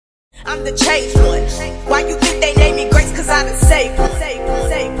I'm the changed one. Why you think they name me Grace? Cause I done saved one.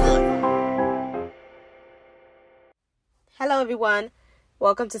 Hello everyone.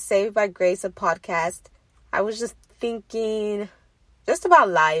 Welcome to Saved by Grace, a podcast. I was just thinking just about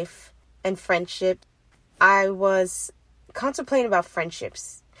life and friendship. I was contemplating about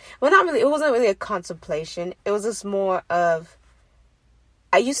friendships. Well, not really. It wasn't really a contemplation. It was just more of,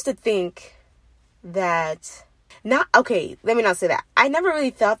 I used to think that, let me not say that. I never really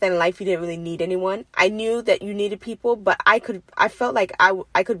thought that in life you didn't really need anyone. I knew that you needed people, but I felt like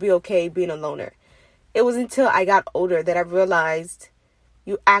I could be okay being a loner. It was until I got older that I realized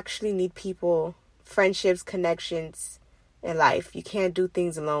you actually need people, friendships, connections in life. You can't do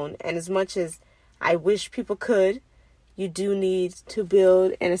things alone. And as much as I wish people could, you do need to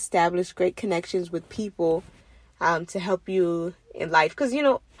build and establish great connections with people to help you in life. Because,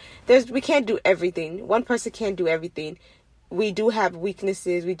 we can't do everything. One person can't do everything. We do have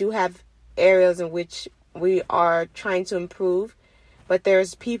weaknesses. We do have areas in which we are trying to improve. But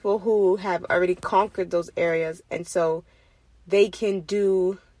there's people who have already conquered those areas. And so they can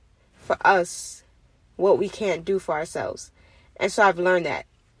do for us what we can't do for ourselves. And so I've learned that.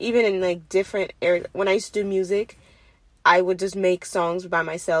 Even in different areas. When I used to do music, I would just make songs by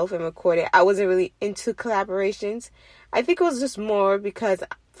myself and record it. I wasn't really into collaborations. I think it was just more because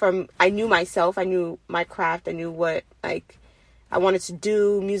I knew myself, I knew my craft, I knew what I wanted to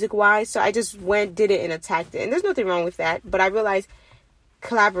do music-wise. So I just did it and attacked it. And there's nothing wrong with that. But I realized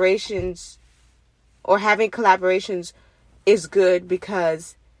collaborations or having collaborations is good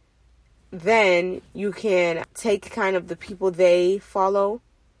because then you can take kind of the people they follow.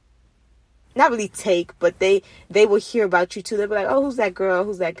 Not really take, but they will hear about you too. They'll be like, oh, who's that girl?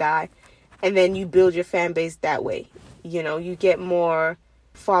 Who's that guy? And then you build your fan base that way. You get more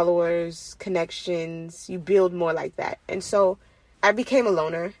followers, connections. You build more like that. And so I became a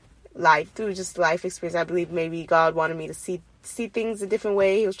loner through just life experience. I believe maybe God wanted me to see things a different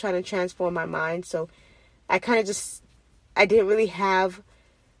way. He was trying to transform my mind. So I didn't really have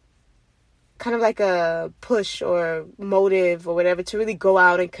kind of like a push or motive or whatever to really go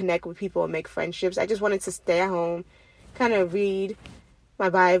out and connect with people and make friendships. I just wanted to stay at home, kind of read my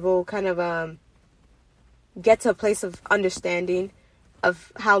Bible, kind of get to a place of understanding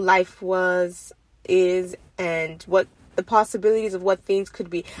of how life is, and what the possibilities of what things could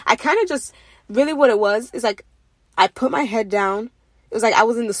be. I kind of just, really what it was, is I put my head down. It was like I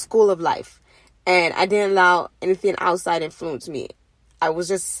was in the school of life, and I didn't allow anything outside influence me.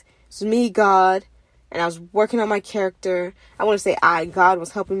 It's me, God, and I was working on my character. I want to say God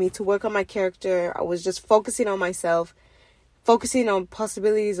was helping me to work on my character. I was just focusing on myself, focusing on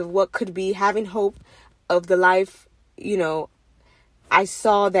possibilities of what could be, having hope of the life, I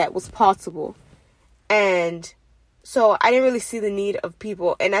saw that was possible. And so I didn't really see the need of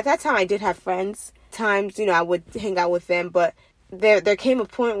people. And at that time, I did have friends. Times, I would hang out with them. But there came a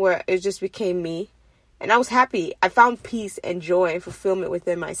point where it just became me. And I was happy. I found peace and joy and fulfillment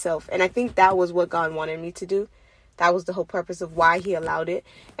within myself. And I think that was what God wanted me to do. That was the whole purpose of why he allowed it.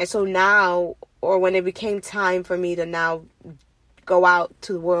 And so now, or when it became time for me to now go out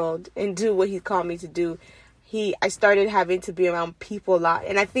to the world and do what he called me to do, I started having to be around people a lot.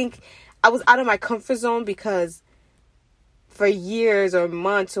 And I think I was out of my comfort zone because for years or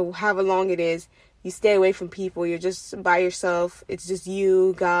months or however long it is, you stay away from people. You're just by yourself. It's just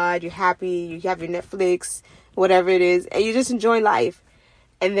you, God. You're happy. You have your Netflix, whatever it is. And you just enjoy life.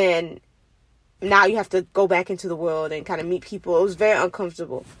 And then now you have to go back into the world and kind of meet people. It was very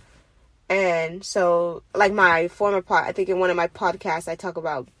uncomfortable. And so, my former I think in one of my podcasts, I talk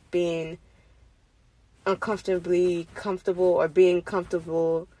about being uncomfortably comfortable or being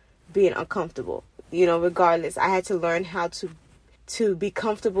comfortable being uncomfortable. Regardless, I had to learn how to be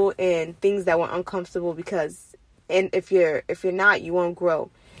comfortable in things that were uncomfortable and if you're not, you won't grow.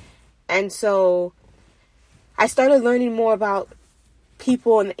 And so I started learning more about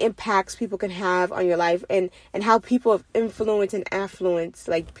people and the impacts people can have on your life and how people of influence and affluence,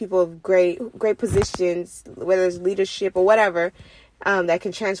 like people of great positions, whether it's leadership or whatever, that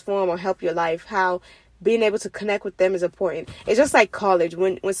can transform or help your life, how being able to connect with them is important. It's just like college.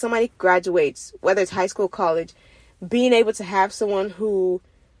 When somebody graduates, whether it's high school, college, being able to have someone who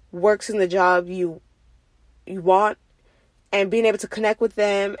works in the job you want and being able to connect with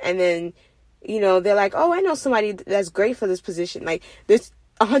them, and then, they're like, oh, I know somebody that's great for this position. There's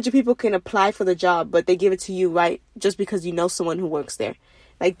 100 people can apply for the job, but they give it to you, right? Just because you know someone who works there.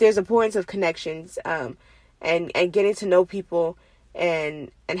 There's importance of connections, and getting to know people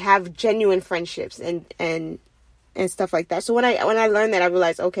and have genuine friendships and stuff like that. So when I learned that, I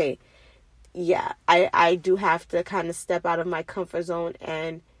realized, okay, yeah, I do have to kind of step out of my comfort zone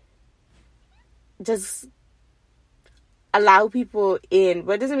and just allow people in,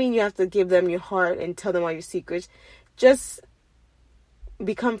 but it doesn't mean you have to give them your heart and tell them all your secrets. Just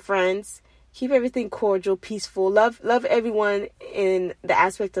become friends, keep everything cordial, peaceful, love everyone in the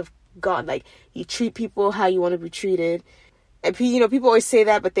aspect of God. Like, you treat people how you want to be treated. And people always say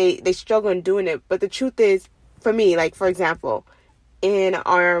that, but they struggle in doing it. But the truth is, for me, like, for example, in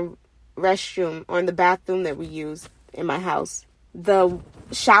our restroom or in the bathroom that we use in my house, the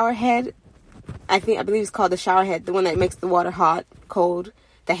shower head, I believe it's called the shower head, the one that makes the water hot, cold,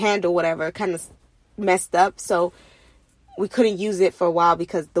 the handle, whatever, kind of messed up. So we couldn't use it for a while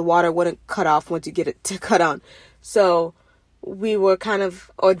because the water wouldn't cut off once you get it to cut on. So we were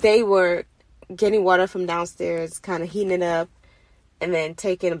they were getting water from downstairs, kind of heating it up, and then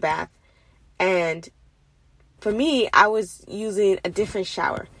taking a bath. And for me, I was using a different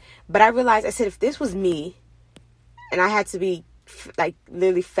shower. But I realized, I said, if this was me, and I had to be like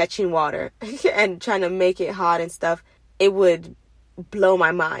literally fetching water and trying to make it hot and stuff, it would blow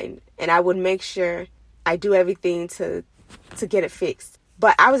my mind. And I would make sure I do everything to get it fixed.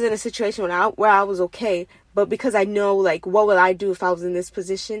 But I was in a situation where I was okay. But because I know, like, what would I do if I was in this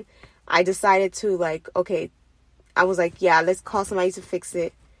position, I decided to, like, okay, I was like, yeah, let's call somebody to fix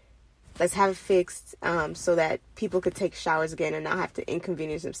it. Let's have it fixed so that people could take showers again and not have to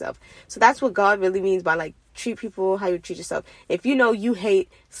inconvenience themselves. So that's what God really means by, like, treat people how you treat yourself. If you know you hate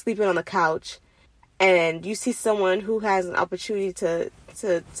sleeping on the couch and you see someone who has an opportunity to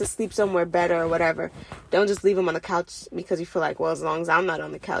sleep somewhere better or whatever, don't just leave them on the couch because you feel like, well, as long as I'm not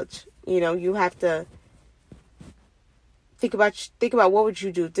on the couch. You have to think about what would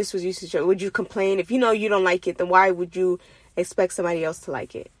you do if this was your situation. Would you complain? If you know you don't like it, then why would you expect somebody else to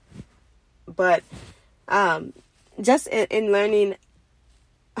like it? But just in learning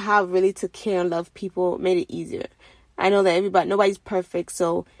how really to care and love people made it easier. I know that nobody's perfect,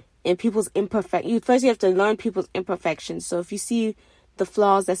 so in people's first you have to learn people's imperfections. So if you see the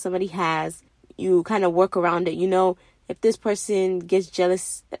flaws that somebody has, you kind of work around it. If this person gets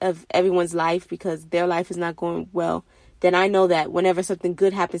jealous of everyone's life because their life is not going well, then I know that whenever something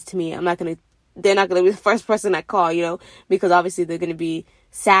good happens to me, they're not going to be the first person I call, because obviously they're going to be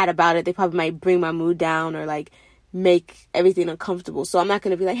sad about it. They probably might bring my mood down or like make everything uncomfortable. So I'm not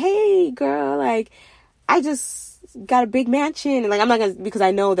going to be like, hey girl, like I just got a big mansion. And like, I'm not going to, because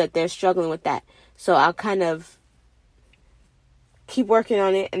I know that they're struggling with that. So I'll kind of keep working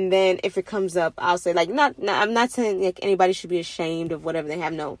on it. And then if it comes up, I'll say like, I'm not saying like anybody should be ashamed of whatever they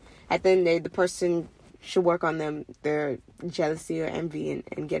have. No, at the end of the day, the person should work on their jealousy or envy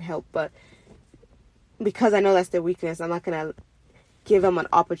and get help. But because I know that's their weakness, I'm not going to give them an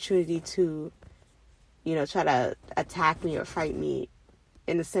opportunity to, try to attack me or fight me,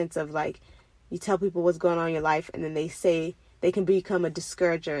 in the sense of like, you tell people what's going on in your life and then they say they can become a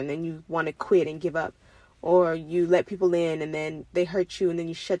discourager and then you want to quit and give up. Or you let people in and then they hurt you and then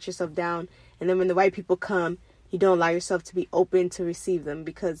you shut yourself down. And then when the right people come, you don't allow yourself to be open to receive them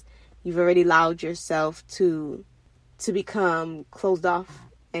because you've already allowed yourself to become closed off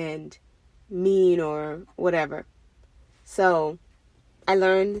and mean or whatever. So I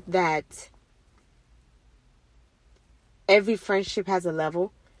learned that every friendship has a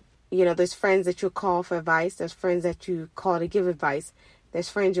level. There's friends that you'll call for advice. There's friends that you call to give advice. There's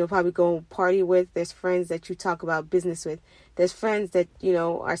friends you'll probably go party with. There's friends that you talk about business with. There's friends that,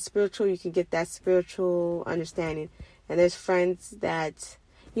 are spiritual. You can get that spiritual understanding. And there's friends that,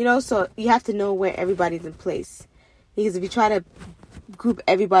 so you have to know where everybody's in place. Because if you try to group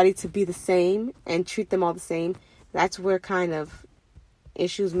everybody to be the same and treat them all the same, that's where kind of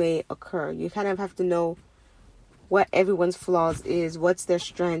issues may occur. You kind of have to know what everyone's flaws is, what's their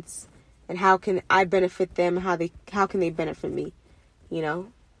strengths, and how can I benefit them, how can they benefit me.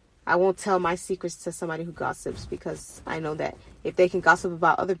 I won't tell my secrets to somebody who gossips because I know that if they can gossip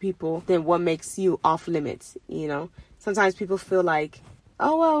about other people, then what makes you off limits, Sometimes people feel like,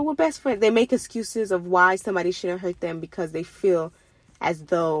 oh, well, we're best friends. They make excuses of why somebody shouldn't hurt them because they feel as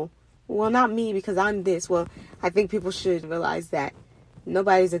though, well, not me because I'm this. Well, I think people should realize that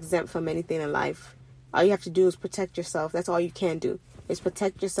nobody's exempt from anything in life. All you have to do is protect yourself. That's all you can do, is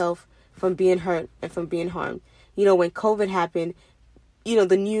protect yourself from being hurt and from being harmed. When COVID happened,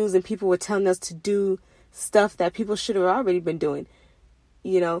 the news and people were telling us to do stuff that people should have already been doing.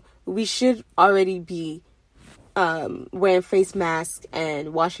 We should already be wearing face masks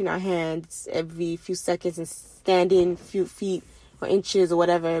and washing our hands every few seconds and standing a few feet or inches or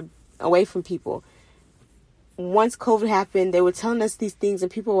whatever away from people. Once COVID happened, they were telling us these things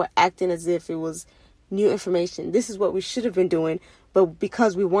and people were acting as if it was new information. This is what we should have been doing, but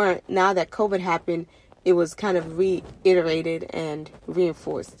because we weren't, now that COVID happened, it was kind of reiterated and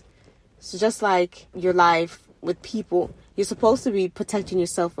reinforced. So just like your life with people, you're supposed to be protecting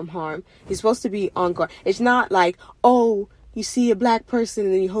yourself from harm. You're supposed to be on guard. It's not like, oh, you see a black person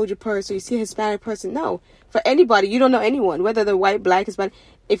and then you hold your purse, or you see a Hispanic person. No. For anybody, you don't know anyone, whether they're white, black, Hispanic.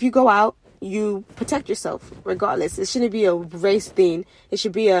 If you go out, you protect yourself regardless. It shouldn't be a race thing. It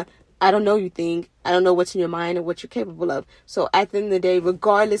should be a, I don't know you thing. I don't know what's in your mind or what you're capable of. So at the end of the day,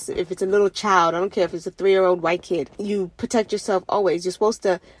 regardless if it's a little child, I don't care if it's a 3-year-old white kid, you protect yourself always. You're supposed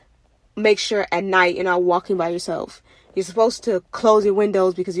to make sure at night you're not walking by yourself. You're supposed to close your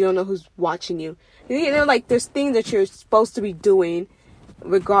windows because you don't know who's watching you. You know, like, there's things that you're supposed to be doing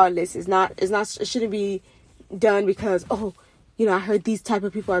regardless. It shouldn't be done because, oh, you know, I heard these type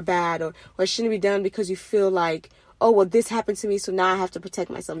of people are bad, or it shouldn't be done because you feel like, oh, well, this happened to me, so now I have to protect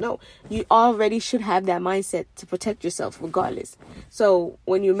myself. No, you already should have that mindset to protect yourself regardless. So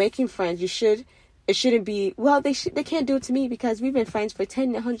when you're making friends, it shouldn't be, well, they can't do it to me because we've been friends for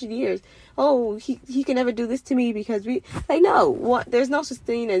 10, 100 years. Oh, he can never do this to me because no, there's no such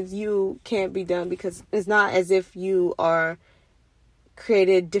thing as you can't be done, because it's not as if you are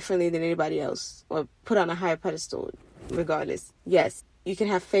created differently than anybody else or put on a higher pedestal regardless. Yes, you can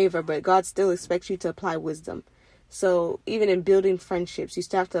have favor, but God still expects you to apply wisdom. So even in building friendships, you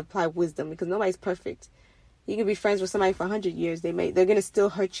still have to apply wisdom, because nobody's perfect. You can be friends with somebody for 100 years. They're going to still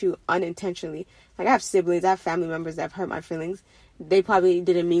hurt you unintentionally. Like, I have siblings, I have family members that have hurt my feelings. They probably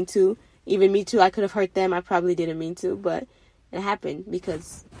didn't mean to. Even me too, I could have hurt them. I probably didn't mean to, but it happened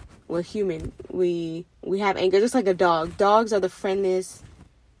because we're human. We have anger, just like a dog. Dogs are the friendliest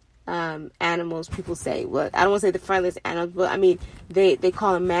animals, people say. Well, I don't want to say the friendliest animals, but I mean, they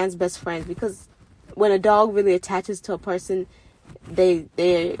call them man's best friends, because when a dog really attaches to a person,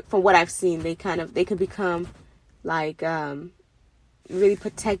 they from what I've seen, they can become like really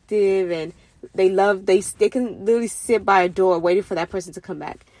protective, and they can literally sit by a door waiting for that person to come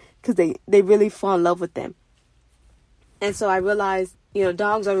back, because they really fall in love with them. And so I realized, you know,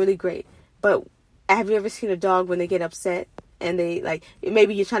 dogs are really great, but have you ever seen a dog when they get upset and they, like,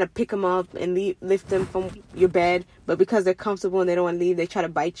 maybe you're trying to pick them up and lift them from your bed, but because they're comfortable and they don't want to leave, they try to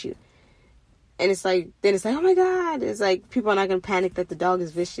bite you. And it's like, oh my God, it's like people are not going to panic that the dog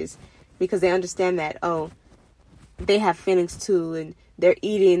is vicious, because they understand that, oh, they have feelings too, and they're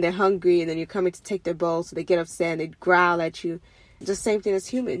eating, they're hungry, and then you're coming to take their bowl, so they get upset and they growl at you. It's the same thing as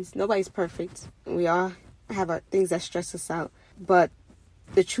humans. Nobody's perfect. We all have our things that stress us out. But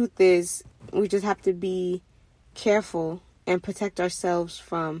the truth is, we just have to be careful and protect ourselves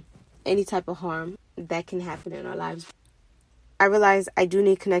from any type of harm that can happen in our lives. I realize I do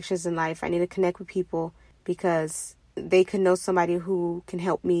need connections in life. I need to connect with people because they can know somebody who can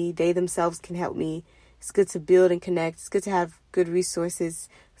help me. They themselves can help me. It's good to build and connect. It's good to have good resources.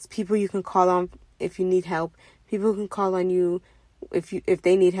 It's people you can call on if you need help. People who can call on you if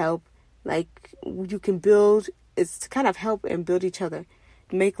they need help. Like, you can build. It's to kind of help and build each other.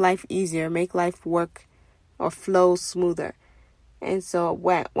 Make life easier. Make life work or flow smoother. And so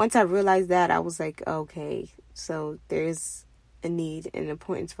once I realized that, I was like, okay, so there's a need and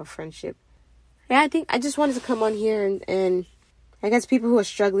importance for friendship. Yeah, I think I just wanted to come on here and I guess people who are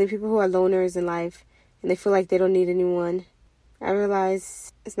struggling, people who are loners in life, and they feel like they don't need anyone. I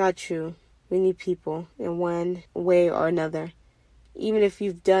realize it's not true. We need people in one way or another. Even if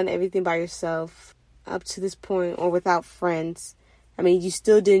you've done everything by yourself up to this point or without friends, I mean, you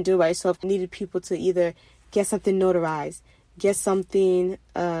still didn't do it by yourself. You needed people to either get something notarized, get something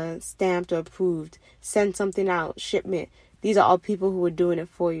stamped or approved, send something out, shipment. These are all people who are doing it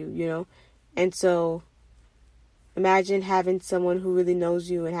for you, you know? And so imagine having someone who really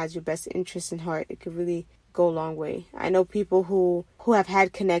knows you and has your best interests in heart. It could really go a long way. I know people who have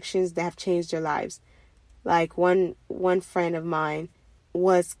had connections that have changed their lives. Like one friend of mine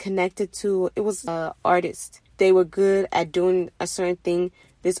was connected to, it was an artist. They were good at doing a certain thing.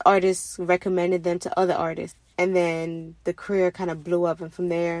 This artist recommended them to other artists. And then the career kind of blew up. And from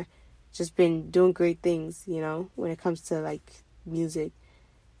there, just been doing great things, you know, when it comes to, like, music.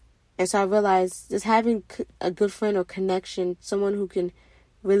 And so I realized just having a good friend or connection, someone who can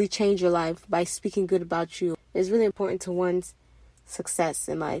really change your life by speaking good about you, is really important to one's success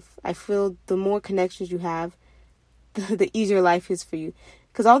in life. I feel the more connections you have, the easier life is for you.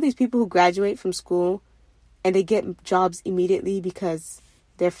 Because all these people who graduate from school and they get jobs immediately because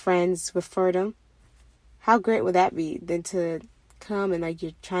their friends referred them, how great would that be than to come and, like,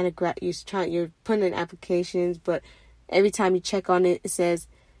 you're putting in applications, but every time you check on it, it says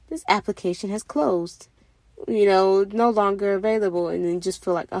this application has closed, you know, no longer available, and then you just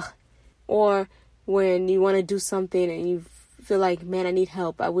feel like, ugh. Or when you want to do something and you feel like, man, I need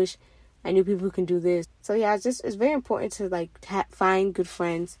help. I wish I knew people who can do this. So yeah, it's very important to, like, find good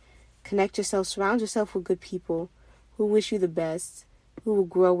friends Connect yourself, surround yourself with good people who wish you the best, who will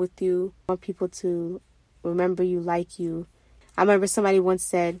grow with you, want people to remember you, like you. I remember somebody once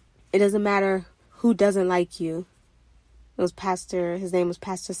said, it doesn't matter who doesn't like you. It was his name was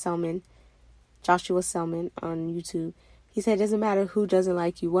Pastor Selman, Joshua Selman on YouTube. He said, it doesn't matter who doesn't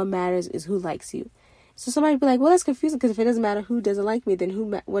like you. What matters is who likes you. So somebody be like, well, that's confusing, because if it doesn't matter who doesn't like me,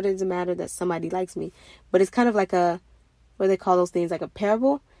 then what does it matter that somebody likes me? But it's kind of like what do they call those things? Like a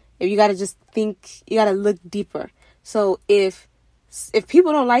parable. If you got to just think, you got to look deeper. So if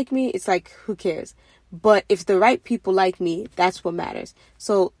people don't like me, it's like, who cares? But if the right people like me, that's what matters.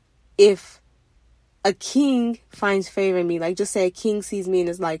 So if a king finds favor in me, like just say a king sees me and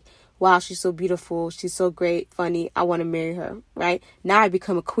is like, wow, she's so beautiful, she's so great, funny, I want to marry her, right? Now I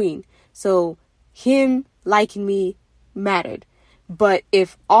become a queen. So him liking me mattered. But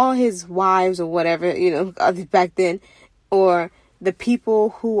if all his wives or whatever, back then, or the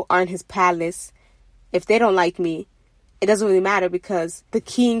people who are in his palace, if they don't like me, it doesn't really matter, because the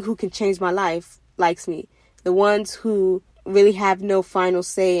king who can change my life likes me. The ones who really have no final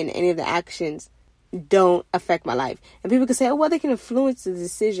say in any of the actions don't affect my life. And people can say, oh, well, they can influence the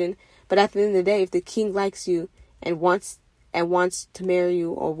decision. But at the end of the day, if the king likes you and wants to marry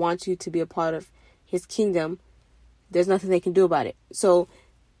you or wants you to be a part of his kingdom, there's nothing they can do about it. So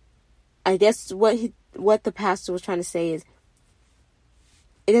I guess what the pastor was trying to say is,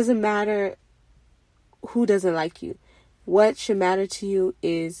 it doesn't matter who doesn't like you. What should matter to you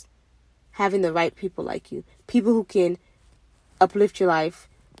is having the right people like you. People who can uplift your life.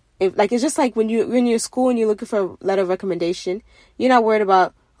 It's just like when you're in your school and you're looking for a letter of recommendation, you're not worried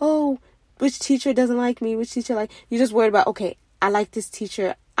about, oh, which teacher doesn't like me, which teacher you're just worried about, okay, I like this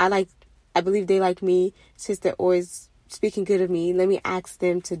teacher. I believe they like me since they're always speaking good of me. Let me ask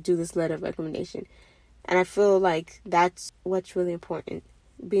them to do this letter of recommendation. And I feel like that's what's really important.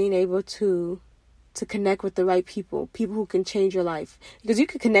 Being able to connect with the right people who can change your life. Because you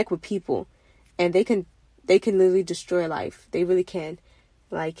can connect with people and they can literally destroy life. They really can.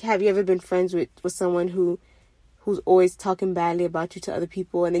 Like, have you ever been friends with someone who's always talking badly about you to other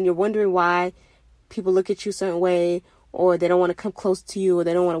people, and then you're wondering why people look at you a certain way, or they don't want to come close to you, or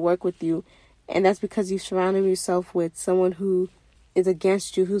they don't want to work with you? And that's because you've surrounded yourself with someone who is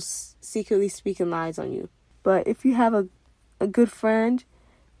against you, who's secretly speaking lies on you. But if you have a good friend,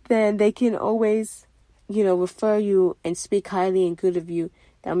 then they can always, refer you and speak highly and good of you.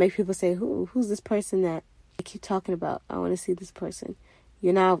 That'll make people say, who's this person that I keep talking about? I want to see this person.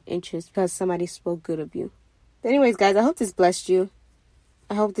 You're now of interest because somebody spoke good of you. But anyways, guys, I hope this blessed you.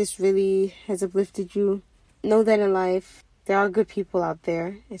 I hope this really has uplifted you. Know that in life, there are good people out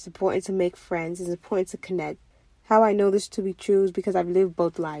there. It's important to make friends. It's important to connect. How I know this to be true is because I've lived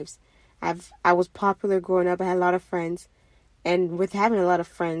both lives. I was popular growing up. I had a lot of friends. And with having a lot of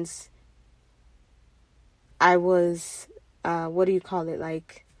friends, I was,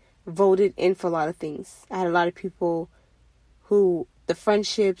 voted in for a lot of things. I had a lot of people who the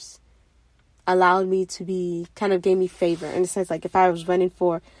friendships allowed me to be, kind of gave me favor. In the sense, like, if I was running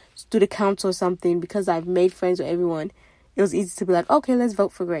for student council or something, because I've made friends with everyone, it was easy to be like, okay, let's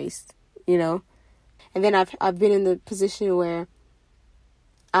vote for Grace, And then I've been in the position where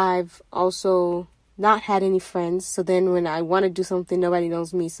I've also not had any friends. So then when I want to do something, nobody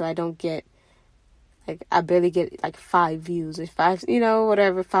knows me. So I don't get, I barely get 5 views or 5,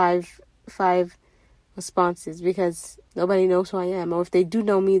 five responses, because nobody knows who I am. Or if they do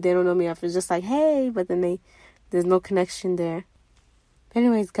know me, they don't know me. If it's just like, hey, but then there's no connection there. But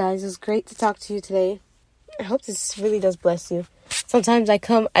anyways, guys, it was great to talk to you today. I hope this really does bless you. Sometimes I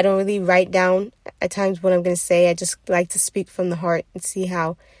don't really write down at times what I'm going to say. I just like to speak from the heart and see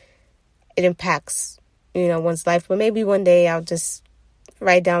how it impacts, one's life. But maybe one day I'll just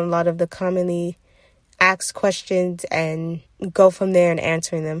write down a lot of the commonly asked questions and go from there and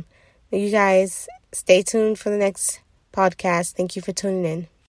answering them. You guys, stay tuned for the next podcast. Thank you for tuning in.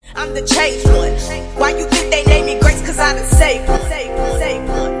 I'm the changed one. Why you think they named me Grace? 'Cause